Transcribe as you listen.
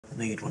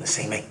knew you'd want to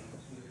see me.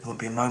 There wouldn't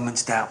be a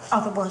moment's doubt.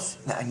 Oh, there was.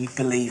 And you'd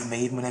believe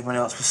me even when everyone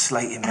else was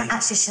slating me.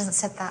 Actually, she hasn't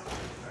said that.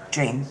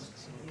 Jean,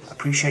 I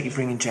appreciate you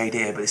bringing Jade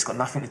here, but it's got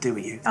nothing to do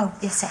with you. Oh,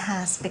 yes, it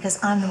has,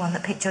 because I'm the one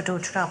that picked your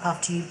daughter up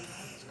after you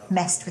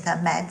messed with her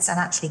meds and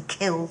actually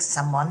killed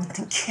someone. I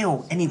didn't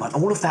kill anyone.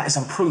 All of that is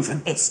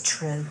unproven. It's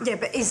true. Yeah,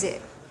 but is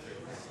it?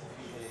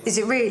 Is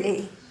it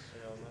really?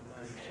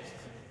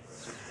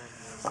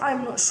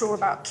 I'm not sure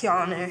about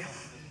Keanu.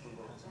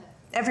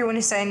 Everyone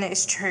is saying that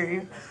it's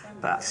true,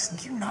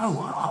 but... You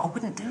know, I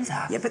wouldn't do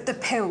that. Yeah, but the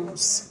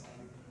pills...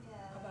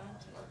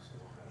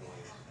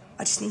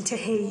 I just need to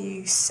hear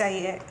you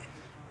say it,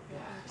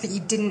 that you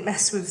didn't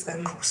mess with them.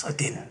 Of course I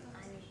didn't.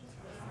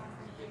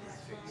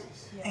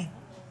 Hey,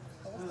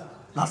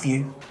 love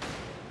you.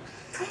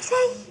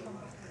 Really?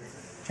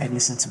 Jade,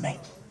 listen to me.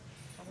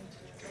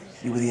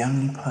 You were the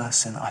only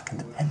person I can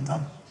depend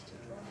on.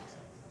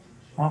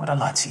 Why would I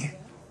lie to you?